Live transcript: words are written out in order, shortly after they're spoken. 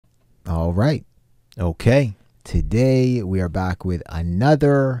All right. Okay. Today we are back with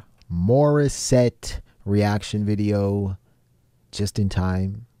another Morissette reaction video just in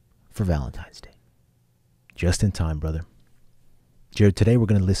time for Valentine's Day. Just in time, brother. Jared, today we're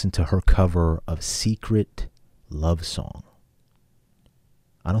going to listen to her cover of Secret Love Song.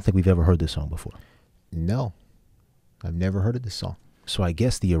 I don't think we've ever heard this song before. No, I've never heard of this song. So I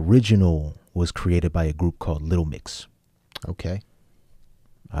guess the original was created by a group called Little Mix. Okay.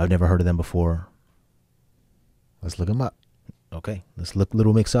 I've never heard of them before. Let's look them up. Okay, let's look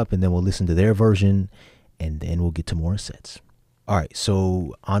Little Mix up and then we'll listen to their version and then we'll get to Morissette's. All right,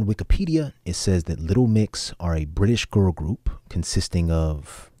 so on Wikipedia, it says that Little Mix are a British girl group consisting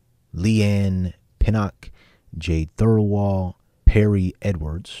of Leanne Pinnock, Jade Thirlwall, Perry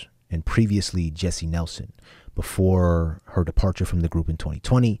Edwards, and previously Jessie Nelson, before her departure from the group in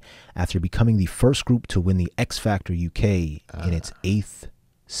 2020 after becoming the first group to win the X Factor UK in its 8th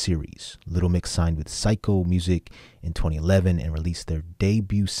series. Little Mix signed with Psycho Music in 2011 and released their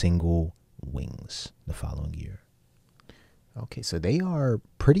debut single Wings the following year. Okay, so they are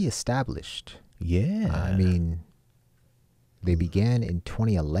pretty established. Yeah. I mean, they began in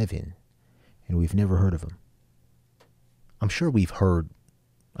 2011 and we've never heard of them. I'm sure we've heard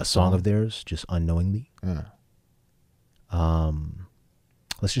a song of theirs just unknowingly.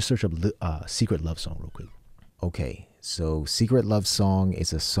 Let's just search up Secret Love Song real quick. Okay, so Secret Love Song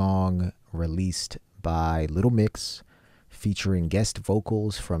is a song released by Little Mix featuring guest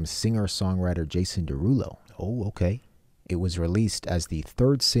vocals from singer-songwriter Jason Derulo. Oh, okay. It was released as the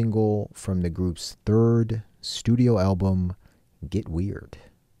third single from the group's third studio album, Get Weird,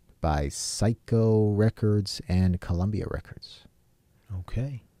 by Psycho Records and Columbia Records.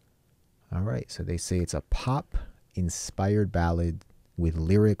 Okay. All right, so they say it's a pop-inspired ballad with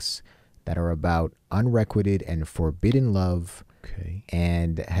lyrics that are about unrequited and forbidden love, Okay.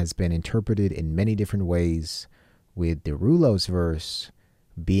 and has been interpreted in many different ways, with Derulo's verse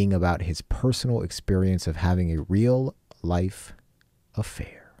being about his personal experience of having a real-life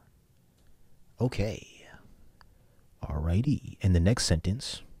affair. Okay. Alrighty. And the next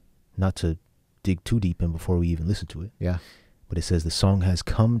sentence, not to dig too deep in before we even listen to it, Yeah. but it says the song has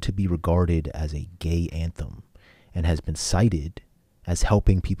come to be regarded as a gay anthem and has been cited as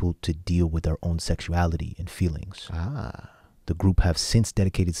helping people to deal with their own sexuality and feelings. The group have since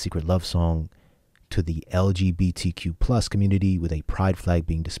dedicated Secret Love Song to the LGBTQ plus community, with a pride flag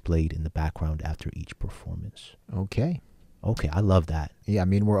being displayed in the background after each performance. Okay. Okay, I love that. Yeah, I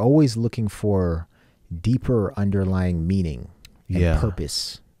mean, we're always looking for deeper underlying meaning and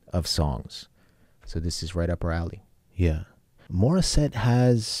purpose of songs. So this is right up our alley. Yeah. Morissette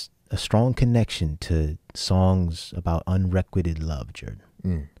has a strong connection to songs about unrequited love, Jared.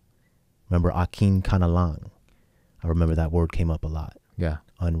 Remember Akin Kanalang? I remember that word came up a lot. Yeah.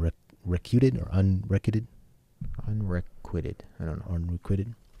 Unrequited or unrequited? Unrequited. I don't know.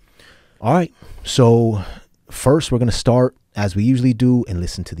 Unrequited. All right. So first we're going to start, as we usually do, and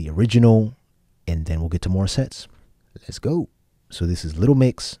listen to the original, and then we'll get to Morissette's. Let's go. So this is Little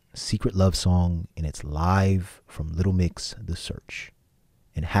Mix, Secret Love Song, and it's live from Little Mix, The Search.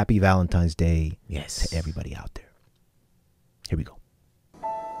 And happy Valentine's Day to everybody out there. Here we go.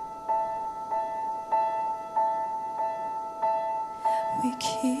 We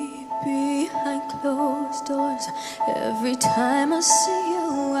keep behind closed doors. Every time I see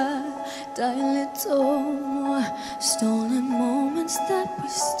you, I die a little more. Stolen moments that we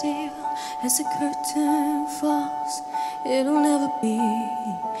steal. As the curtain falls, it'll never be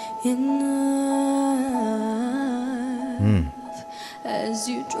enough. As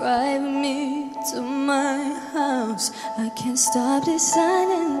you drive me to my house, I can't stop these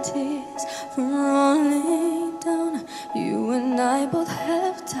silent tears from rolling down. You and I both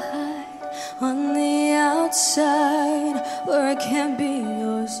have to hide on the outside, where I can't be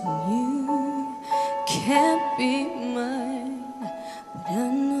yours and you can't be mine. But I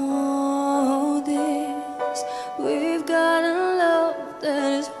know this, we've got a love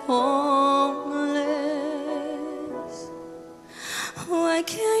that is homeless. Why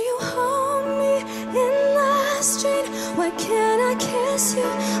can't you hold me in the street? Why can't I kiss you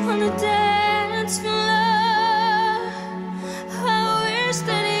on the dance floor? I wish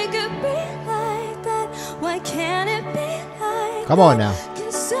that it could be like that. Why can't it be like Come on now.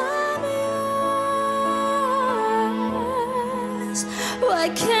 'Cause I'm yours. Why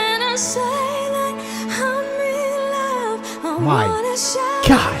can't I say that I'm in love? I My wanna shout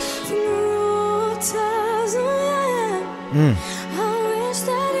gosh. from the rooftops, oh yeah.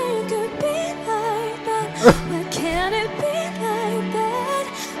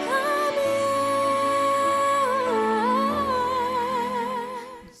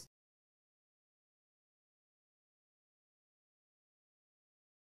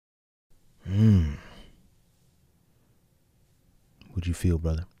 What'd you feel,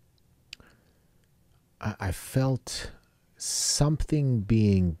 brother? I felt something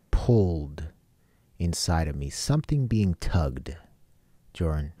being pulled inside of me, something being tugged,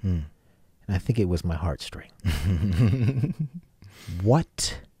 Jordan. And I think it was my heartstring.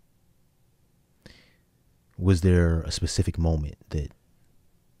 What? Was there a specific moment that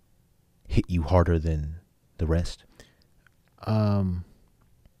hit you harder than the rest?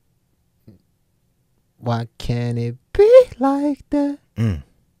 Why can't it be like that? Be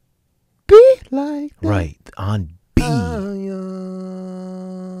like that. Right. On B.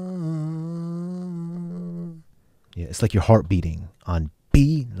 Yeah, it's like your heart beating on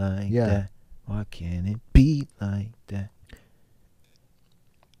B like that. Why can't it be like that?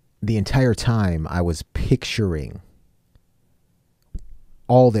 The entire time I was picturing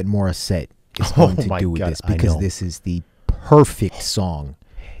all that Morissette is going to do with this, because this is the perfect song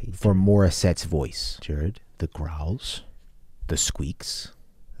for Morissette's voice. Jared, the growls, the squeaks,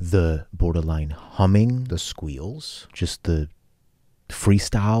 the borderline humming, the squeals, just the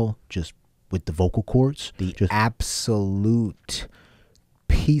freestyle, just with the vocal cords, the just absolute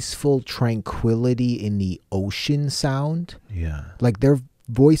peaceful tranquility in the ocean sound. Yeah. Like their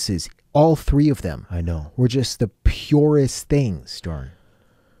voices, all three of them, I know, were just the purest things, darn.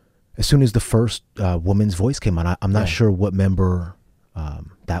 As soon as the first woman's voice came on, I'm not sure what member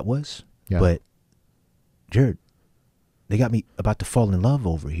that was, but Jared, they got me about to fall in love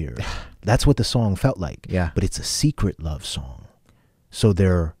over here. That's what the song felt like. Yeah. But it's a secret love song. So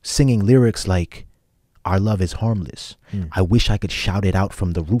they're singing lyrics like, our love is harmless. I wish I could shout it out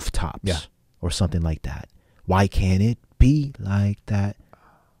from the rooftops or something like that. Why can't it be like that?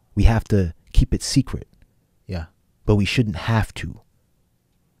 We have to keep it secret. Yeah. But we shouldn't have to.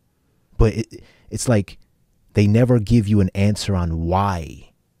 But it's like they never give you an answer on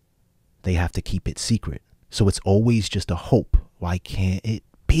why they have to keep it secret. So it's always just a hope. Why can't it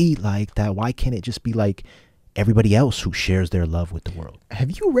be like that? Why can't it just be like everybody else who shares their love with the world?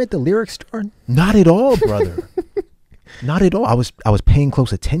 Have you read the lyrics, Darn? Not at all, brother. Not at all. I was paying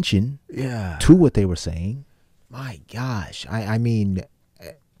close attention to what they were saying. My gosh. I mean,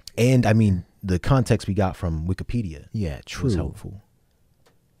 the context we got from Wikipedia. Yeah, true. Was helpful.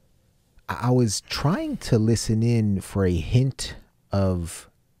 I was trying to listen in for a hint of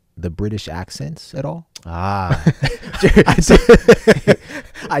the British accents at all. I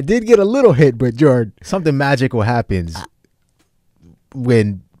did get a little hit, but George, something magical happens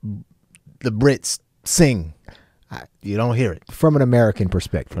when the Brits sing. You don't hear it from an American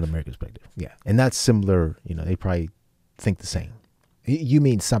perspective. From an American perspective, yeah, and that's similar. You know, they probably think the same. You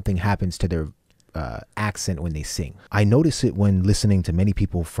mean something happens to their accent when they sing? I notice it when listening to many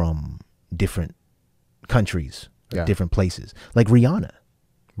people from different countries, different places, like Rihanna.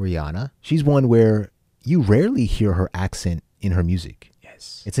 She's one where you rarely hear her accent in her music.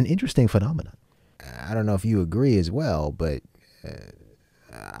 Yes. It's an interesting phenomenon. I don't know if you agree as well, but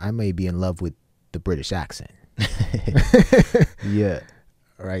I may be in love with the British accent. Yeah.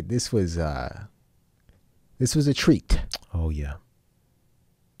 All right. This was a treat. Oh, yeah.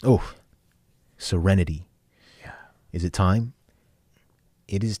 Oh, Serenity. Yeah. Is it time?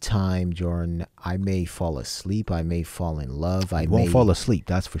 It is time, Jordan. I may fall asleep. I may fall in love. I won't fall asleep,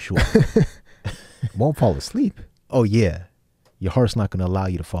 that's for sure. Won't fall asleep? Oh, yeah. Your heart's not going to allow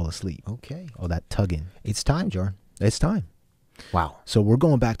you to fall asleep. Okay. Oh, that tugging. It's time, Jordan. It's time. Wow. So we're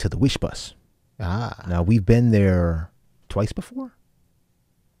going back to the Wish Bus. Ah. Now, we've been there twice before?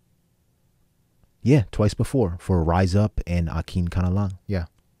 Yeah, twice before for Rise Up and Akin Kanalang. Yeah.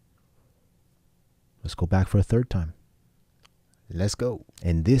 Let's go back for a third time. Let's go.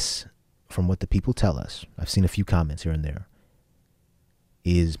 And this, from what the people tell us, I've seen a few comments here and there,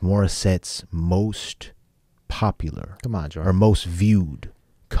 is Morissette's most popular, or most viewed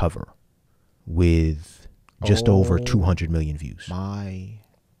cover, with just over 200 million views. My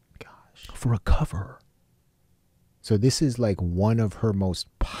gosh. For a cover. So this is like one of her most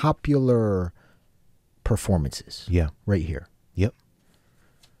popular performances. Yeah. Right here. Yep.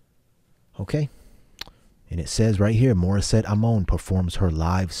 Okay. And it says right here, Morissette Amon performs her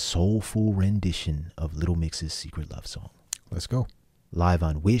live soulful rendition of Little Mix's Secret Love Song. Let's go. Live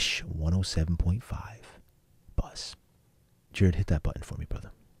on Wish 107.5 Bus. Jared, hit that button for me,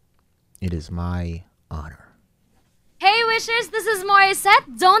 brother. It is my honor. Hey Wishers, this is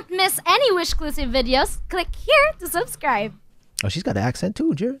Morissette. Don't miss any Wish-exclusive videos. Click here to subscribe. Oh, she's got an accent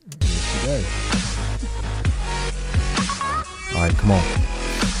too, Jared. Yes, she does. All right, come on.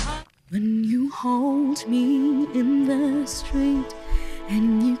 When you hold me in the street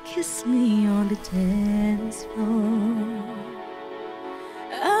and you kiss me on the dance floor,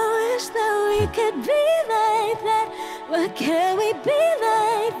 I wish that we could be like that Why can't we be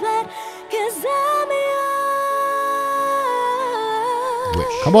like that? 'Cause I'm yours.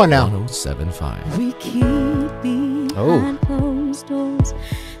 Wish. Come on now. 1075. We keep behind closed doors.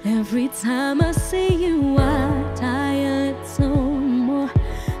 Every time I see you, I tire some more.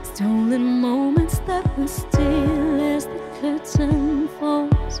 Stolen moments that will steal as the curtain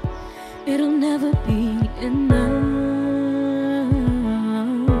falls. It'll never be enough.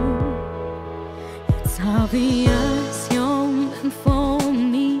 It's obvious you're meant for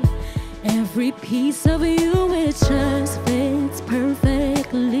me. Every piece of you, it just fits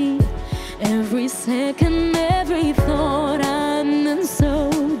perfectly. Every second, every thought, I'm in so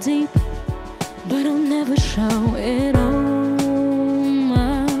deep. But I'll never show it on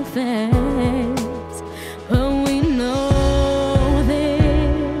my face. But we know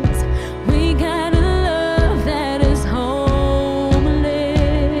this. We got a love that is homeless.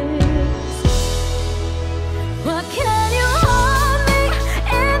 Why can't you hold me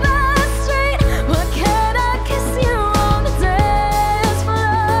in the street? Why can't I kiss you on the dance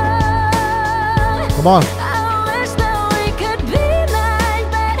floor? Come on. I wish that we could be like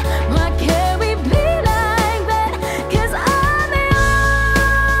that. Why can't we be like that? 'Cause I'm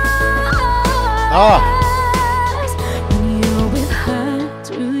yours. When you're with her,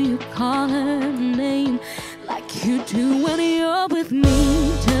 do you call her name like you do when you're with me?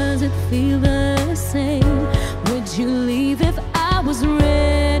 Does it feel the same? Would you leave if I was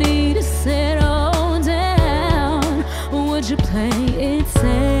ready to settle down? Would you play it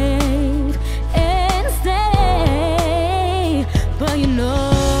safe and stay? But you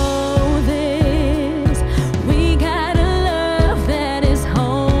know this. We got a love that is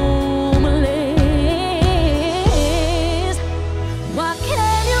homeless. Why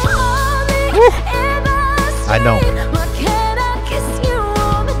can't you hold me in the I know. street? Why can't I kiss you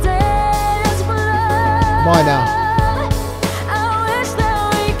on the dance floor? Come on now. I wish that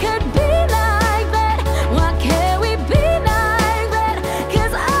we could be like that. Why can't we be like that?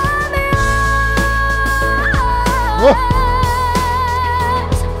 'Cause I'm yours.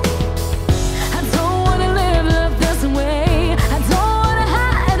 I don't wanna live love this way. I don't wanna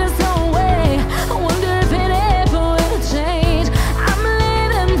hide this away. I wonder if it ever will change. I'm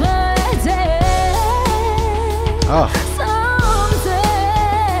living for a day. Oh. Someday,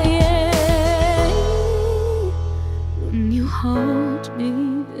 when you hold me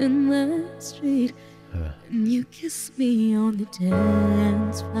in the street and you kiss me on the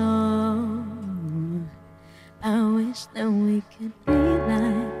dance floor, I wish that we could be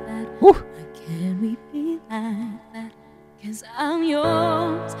like that. Woo. Why can't we be like that? 'Cause I'm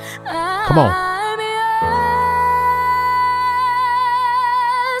yours. Come on. I'm yours.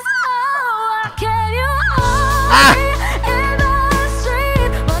 Oh, why can't you hold me in the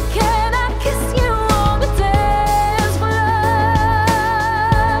street? Why can't I kiss you on the dance floor?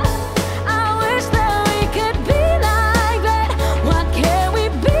 I wish that we could be like that. Why can't we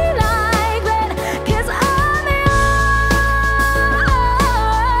be like that? 'Cause I'm yours.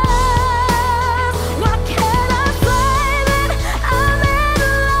 Why can't I say that I'm in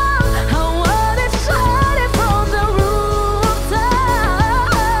love? I wanna shout it from the rooftops.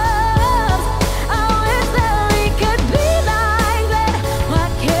 I wish that we could be like that. Why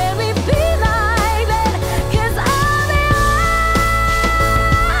can't we be like that? 'Cause I'm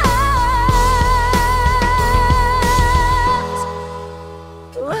yours.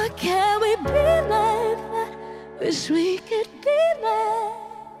 Why can't we be like that? Wish we could be like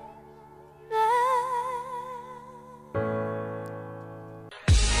that.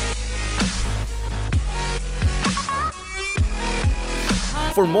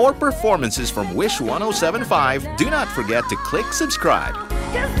 For more performances from Wish 1075, do not forget to click subscribe.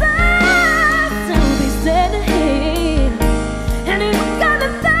 'Cause I still be standing here, and you gotta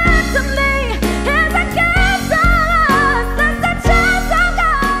back to me. As I get lost, that's the chance I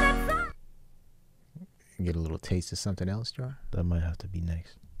got. Get a little taste of something else, Jar. That might have to be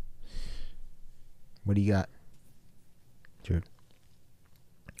next. What do you got? Sure.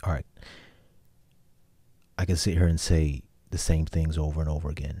 All right. I can sit here and say the same things over and over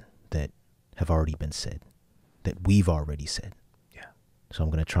again that have already been said, that we've already said. Yeah. So I'm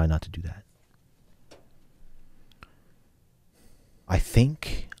going to try not to do that. I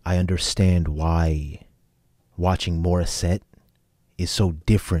think I understand why watching Morissette is so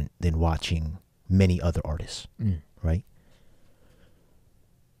different than watching many other artists, right?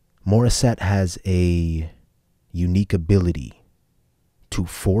 Morissette has a unique ability to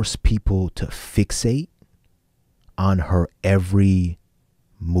force people to fixate on her every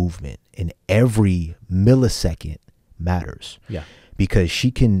movement, and every millisecond matters. Yeah. Because she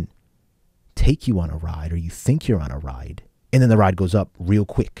can take you on a ride, or you think you're on a ride, and then the ride goes up real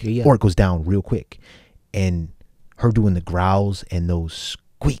quick, or it goes down real quick. And her doing the growls and those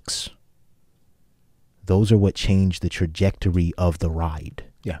squeaks, those are what changed the trajectory of the ride.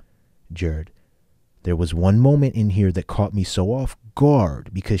 Yeah. Jared, there was one moment in here that caught me so off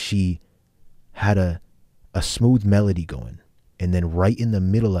guard because she had a smooth melody going, and then right in the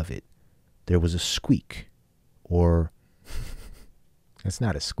middle of it, there was a squeak, or... It's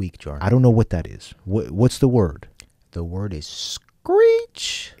not a squeak, Jordan. I don't know what that is. What's the word? The word is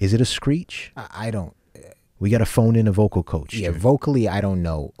screech. Is it a screech? I don't... We got to phone in a vocal coach. Yeah, vocally, I don't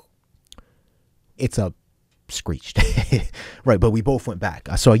know. It's a screech. Right, but we both went back.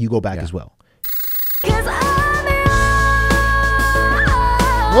 I saw you go back as well.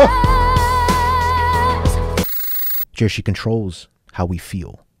 Jared, she controls how we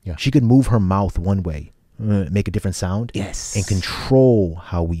feel. Yeah. She could move her mouth one way, make a different sound. Yes. And control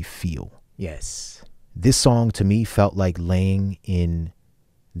how we feel. Yes. This song to me felt like laying in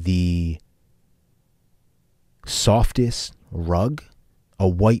the softest rug, a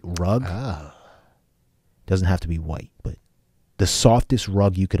white rug. Doesn't have to be white, but the softest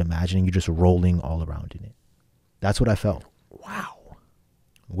rug you could imagine, and you're just rolling all around in it. That's what I felt. Wow.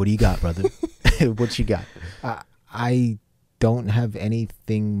 What do you got, brother? What you got? I don't have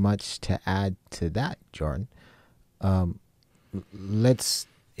anything much to add to that, Jordan. Let's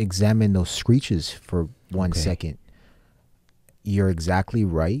examine those screeches for 1 second. You're exactly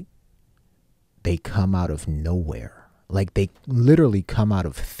right. They come out of nowhere. Like, they literally come out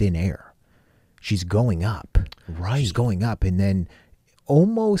of thin air. She's going up. Right. She's going up. And then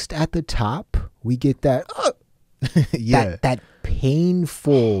almost at the top, we get that, that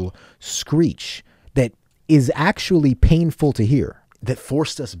painful screech that is actually painful to hear. That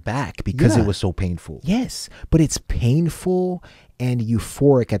forced us back because it was so painful. Yes, but it's painful and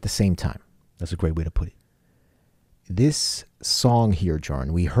euphoric at the same time. That's a great way to put it. This song here,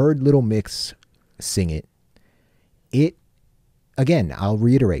 Jordan, we heard Little Mix sing it. It, again, I'll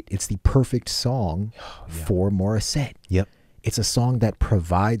reiterate, it's the perfect song for Morissette. Yep. It's a song that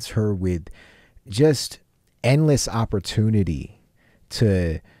provides her with just endless opportunity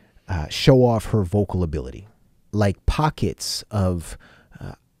to show off her vocal ability. Like pockets of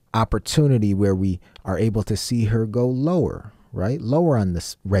opportunity where we are able to see her go lower, right? Lower on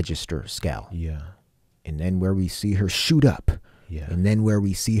this register scale. Yeah. And then where we see her shoot up. Yeah. And then where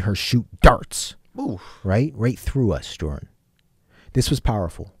we see her shoot darts. Oof. Right? Right through us, Jordan. This was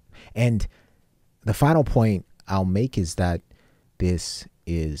powerful. And the final point I'll make is that this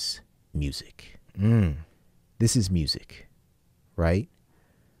is music. This is music, right?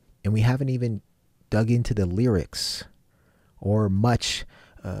 And we haven't even dug into the lyrics or much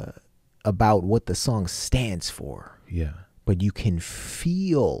about what the song stands for. Yeah. But you can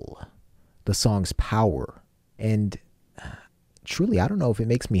feel the song's power. And truly, I don't know if it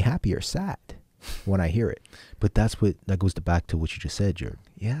makes me happy or sad when I hear it. But that goes back to what you just said, Jared.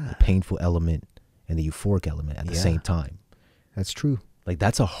 Yeah. The painful element and the euphoric element at the same time. That's true. Like,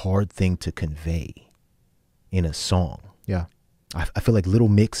 that's a hard thing to convey in a song. Yeah. I feel like Little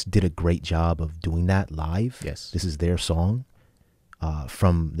Mix did a great job of doing that live. Yes. This is their song.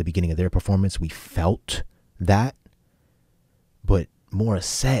 From the beginning of their performance, we felt that. But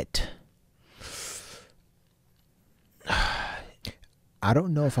Morissette, I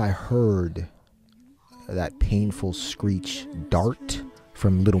don't know if I heard that painful screech dart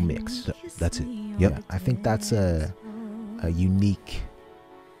from Little Mix. That's it. Yep. Yeah, I think that's a unique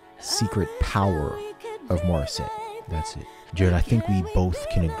secret power of Morissette. That's it. Jared, I think we both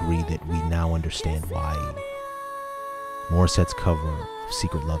can agree that we now understand why Morissette's cover of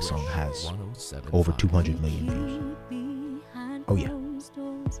Secret Love Song has over 200 million views. Oh, yeah.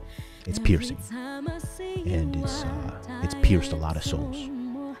 It's piercing. And it's pierced a lot of souls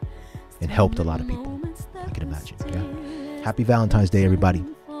and helped a lot of people, I can imagine. Yeah. Happy Valentine's Day, everybody.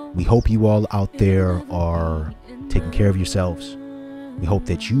 We hope you all out there are taking care of yourselves. We hope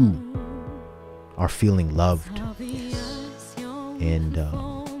that you are feeling loved and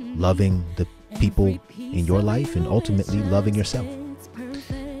loving the people in your life and ultimately loving yourself.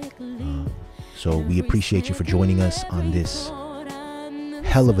 So we appreciate you for joining us on this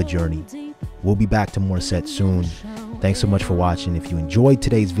hell of a journey. We'll be back to Morissette soon. Thanks so much for watching. If you enjoyed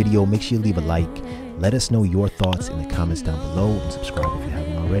today's video, make sure you leave a like. Let us know your thoughts in the comments down below, and subscribe if you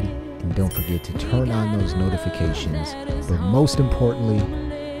haven't already. And don't forget to turn on those notifications. But most importantly,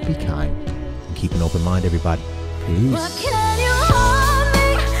 be kind. And keep an open mind, everybody. Peace. What can